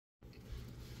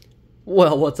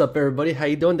Well, what's up everybody? How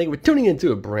you doing? Thank you for tuning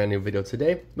into a brand new video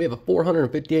today. We have a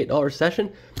 $458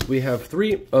 session. We have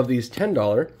 3 of these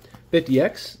 $10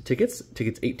 50X tickets,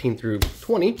 tickets 18 through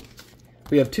 20.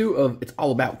 We have 2 of It's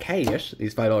All About Cash,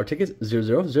 these $5 tickets,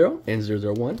 000 and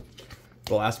 001.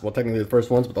 The last, well technically the first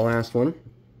ones, but the last one.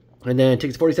 And then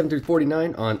tickets 47 through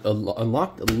 49 on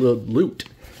Unlocked Loot.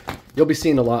 You'll be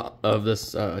seeing a lot of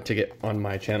this ticket on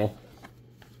my channel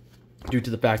due to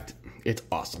the fact it's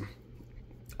awesome.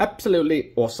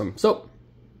 Absolutely awesome. So,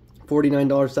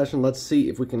 $49 session. Let's see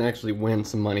if we can actually win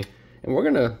some money. And we're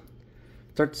gonna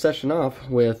start the session off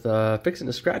with fixing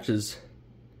the scratches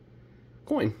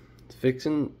coin.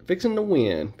 Fixing to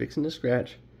win. Fixing to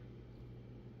scratch.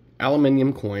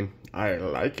 Aluminium coin. I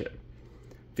like it.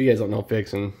 If you guys don't know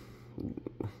fixing,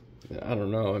 I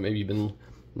don't know. Maybe you've been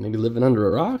living under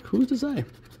a rock. Who's to say?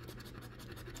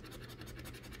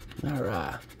 All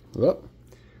right. Whoop.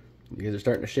 You guys are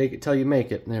starting to shake it till you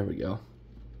make it. There we go.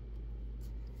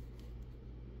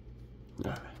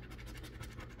 All right.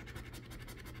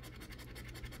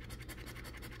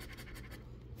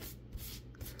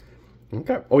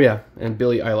 Okay. Oh yeah, and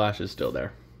Billie Eyelash is still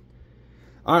there.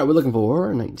 All right, we're looking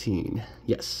for 19.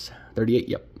 Yes. 38.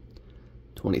 Yep.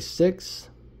 26.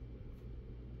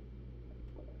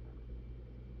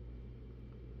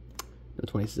 No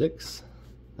 26.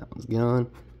 That one's gone.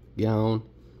 Gone.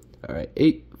 All right.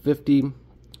 8. 50,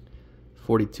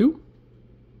 42,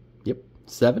 yep,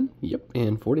 7, yep,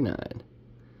 and 49.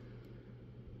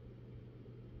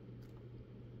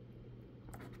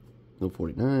 No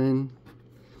 49.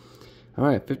 All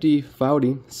right, 50,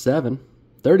 40, 7,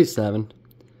 37,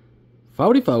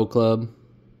 44 club.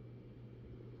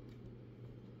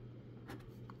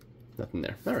 Nothing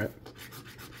there. All right.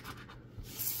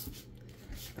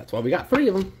 That's why we got 3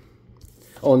 of them.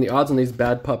 Oh, and the odds on these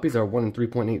bad puppies are 1 in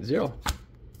 3.80.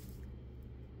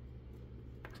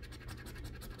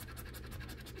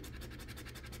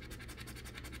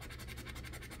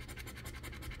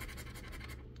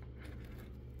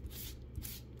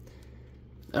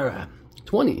 All right,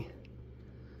 20,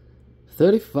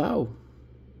 35,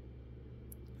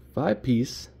 5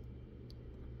 piece.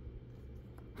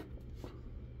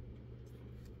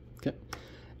 Okay,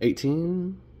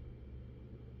 18,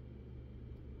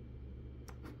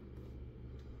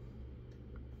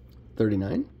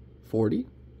 39, 40,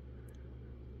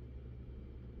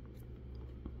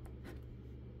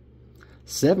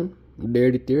 7,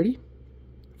 dirty 30,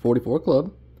 44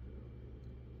 club.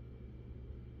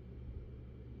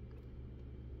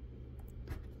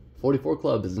 44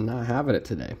 club is not having it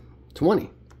today. 20.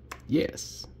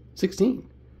 Yes. 16.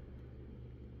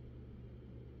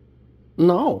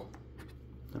 No. All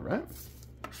right.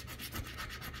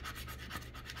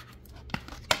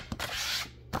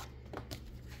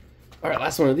 All right,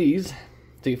 last one of these.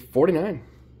 Take 49.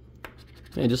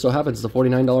 And it just so happens it's a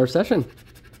 $49 session.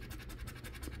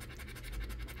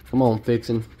 Come on,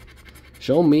 Fixin'.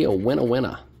 Show me a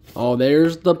winner. Oh,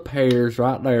 there's the pairs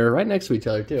right there. Right next to each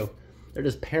other, too. They're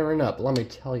just pairing up. Let me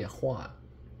tell you what.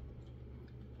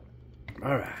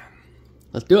 All right.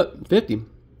 Let's do it. 50.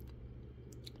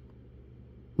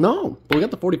 No. But we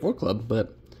got the 44 club,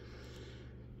 but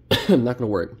not going to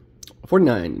work.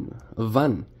 49.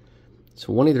 1.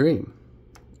 23.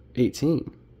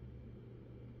 18.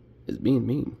 Is being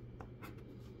mean.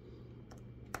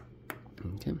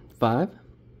 Okay. 5.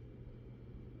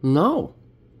 No.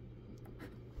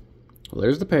 Well,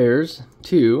 there's the pairs.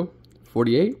 2.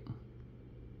 48.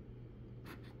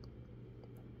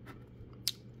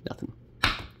 Nothing.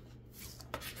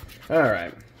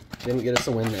 Alright. Didn't get us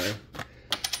a win there.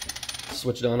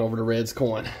 Switch it on over to Red's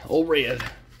coin. Old Red.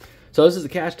 So this is a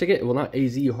cash ticket. It will not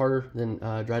AZ you harder than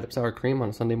dried up sour cream on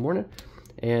a Sunday morning.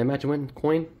 And match a win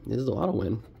coin. This is a lot of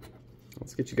win.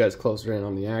 Let's get you guys closer in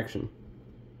on the action.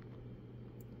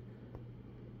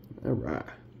 Alright.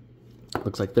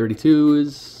 Looks like 32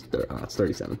 is... it's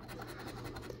 37.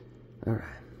 Alright.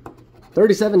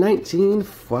 37, 19,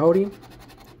 40...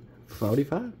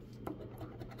 45.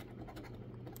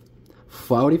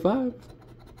 45.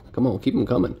 Come on, keep them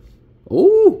coming.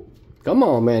 Ooh, come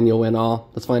on, man, you'll win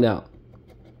all. Let's find out.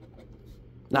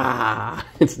 Nah,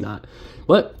 it's not.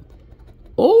 But,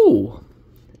 oh,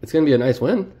 it's gonna be a nice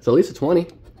win. It's at least a 20.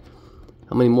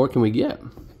 How many more can we get?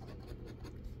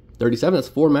 37. That's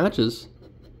 4 matches.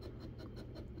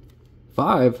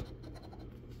 5.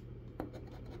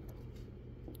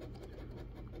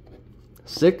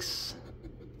 6.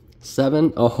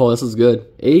 7. Oh, this is good.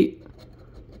 8.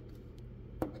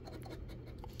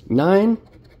 9.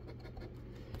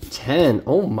 10.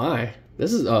 Oh my.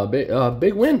 This is a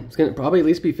big win. It's going to probably at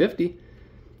least be 50.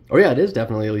 Oh yeah, it is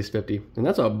definitely at least 50. And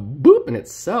that's a boop in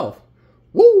itself.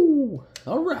 Woo!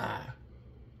 All right.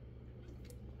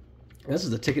 This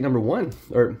is the ticket number 1,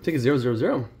 or ticket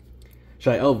 000.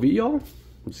 Should I LV y'all?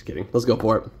 I'm just kidding. Let's go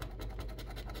for it.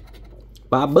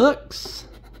 $5.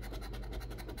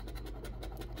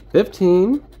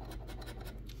 15,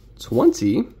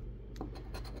 20,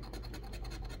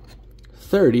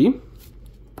 30.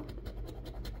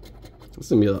 This is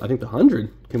gonna be, I think, the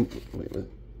 100. Wait.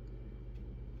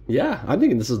 Yeah, I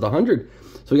think this is the 100.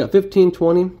 So we got 15,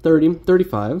 20, 30,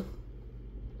 35,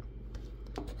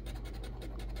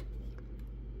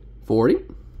 40.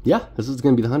 Yeah, this is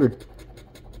gonna be the 100.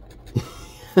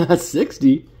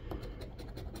 60,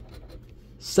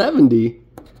 70,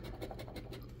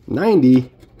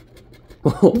 90.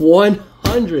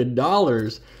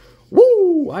 $100.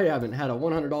 Woo! I haven't had a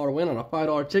 $100 win on a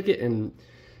 $5 ticket in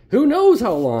who knows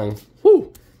how long.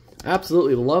 Woo!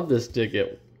 Absolutely love this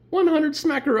ticket. 100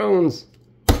 smackarones.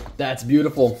 That's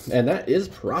beautiful. And that is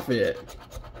profit.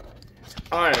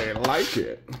 I like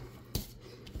it.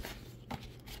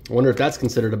 I wonder if that's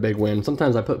considered a big win.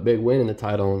 Sometimes I put big win in the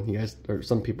title and you guys, or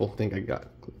some people think I got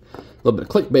a little bit of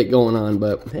clickbait going on,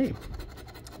 but hey,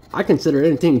 I consider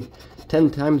anything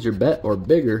 10 times your bet or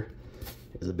bigger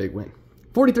is a big win.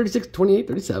 40, 36, 28,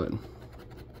 37.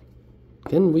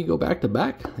 Can we go back to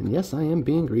back? And yes, I am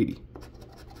being greedy.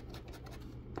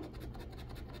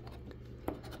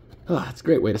 Ah, it's a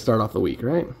great way to start off the week,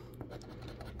 right?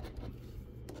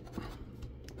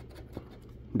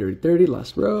 Dirty 30,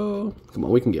 last row. Come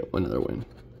on, we can get another win.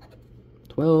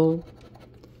 12.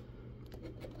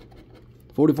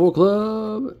 44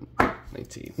 club.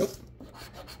 19. Nope.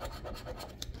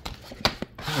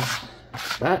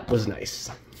 That was nice.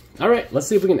 All right, let's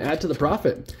see if we can add to the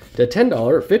profit. To $10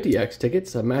 50x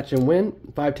tickets, a match and win,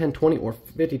 5, 10, 20, or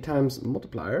 50 times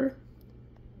multiplier.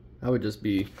 That would just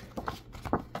be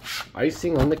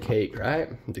icing on the cake, right?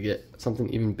 To get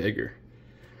something even bigger.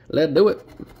 Let's do it.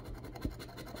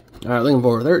 All right, looking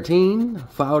for 13,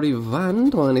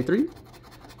 41, 23,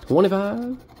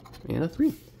 25, and a 3.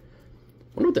 I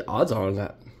wonder what the odds are on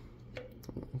that.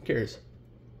 I'm curious.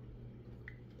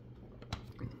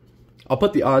 I'll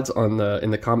put the odds on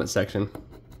in the comment section,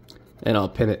 and I'll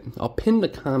pin it. I'll pin the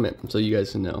comment so you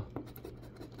guys can know.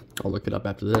 I'll look it up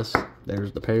after this.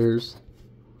 There's the pairs.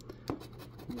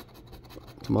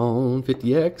 Come on,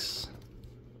 50x.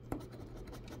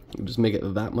 You just make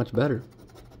it that much better.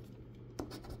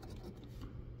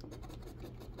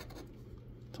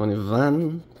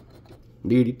 21.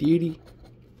 Duty.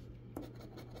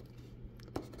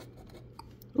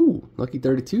 Ooh, lucky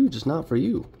 32, just not for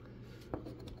you.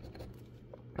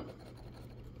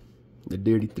 The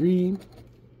dirty 3,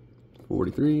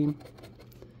 43,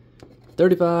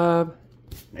 35,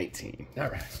 19. All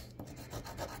right.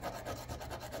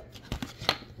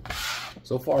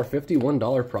 So far,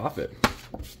 $51 profit.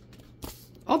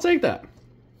 I'll take that.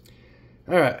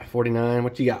 All right, 49.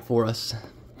 What you got for us?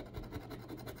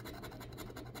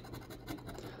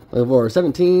 Looking for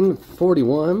 17,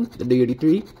 41, the dirty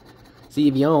 3,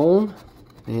 Sevion,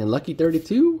 and lucky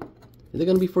 32. Is it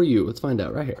going to be for you? Let's find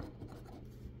out right here.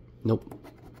 Nope.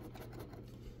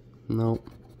 Nope.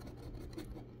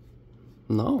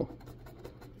 No.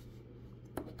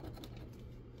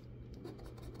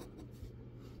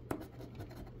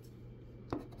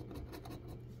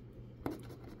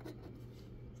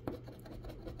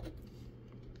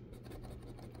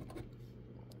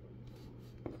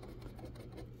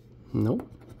 Nope.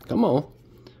 Come on.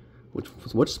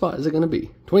 Which spot is it going to be?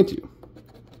 22.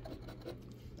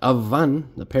 Avan.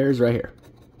 The pair's right here.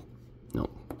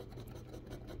 Nope.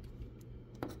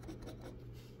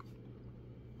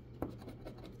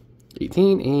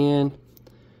 $18 and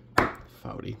 $40.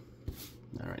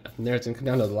 All right, nothing there. It's gonna come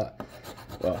down to the last.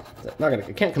 Well,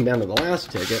 it can't come down to the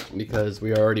last ticket because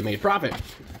we already made profit.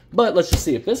 But let's just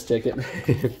see if this ticket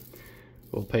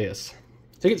will pay us.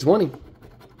 Ticket 20.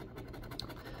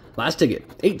 Last ticket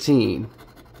 18.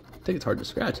 Ticket's hard to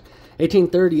scratch. 18,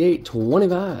 38,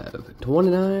 25,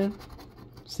 29.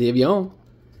 Sevion.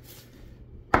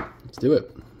 Let's do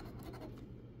it.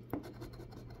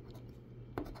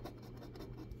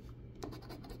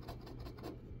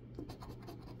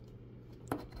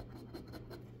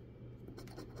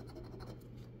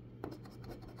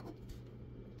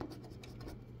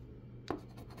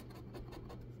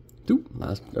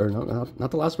 Last, or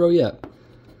not the last row yet.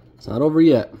 It's not over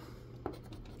yet.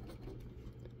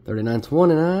 39,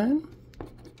 29.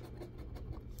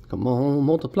 Come on,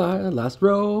 multiply. Last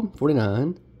row.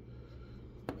 49.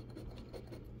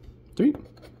 3.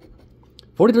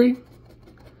 43.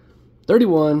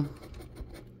 31.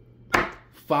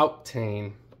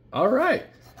 14. All right.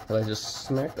 Did I just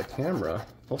smack the camera?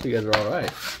 Hope you guys are all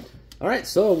right. All right,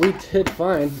 so we did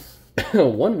find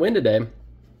one win today,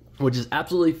 which is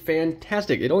absolutely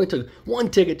fantastic. It only took one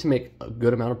ticket to make a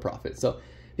good amount of profit. So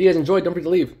if you guys enjoyed, don't forget to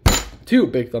leave 2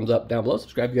 big thumbs up down below.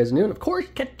 Subscribe if you guys are new. And of course,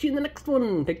 catch you in the next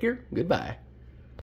one. Take care. Goodbye.